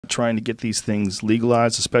trying to get these things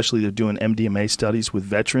legalized, especially they're doing MDMA studies with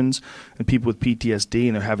veterans and people with PTSD,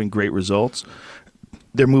 and they're having great results.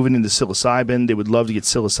 They're moving into psilocybin. They would love to get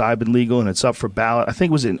psilocybin legal, and it's up for ballot. I think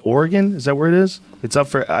it was in Oregon. Is that where it is? It's up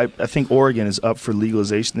for. I think Oregon is up for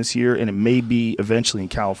legalization this year, and it may be eventually in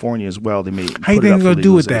California as well. They may. How you think they're going to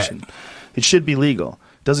do with that? It should be legal.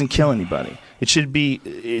 It doesn't kill anybody. It should be.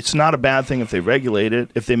 It's not a bad thing if they regulate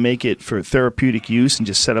it. If they make it for therapeutic use and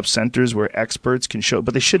just set up centers where experts can show,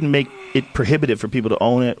 but they shouldn't make it prohibitive for people to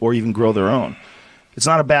own it or even grow their own. It's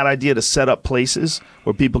not a bad idea to set up places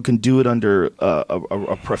where people can do it under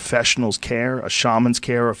a professional's care, a shaman's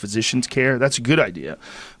care, a physician's care. That's a good idea.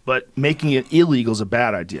 But making it illegal is a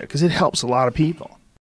bad idea because it helps a lot of people.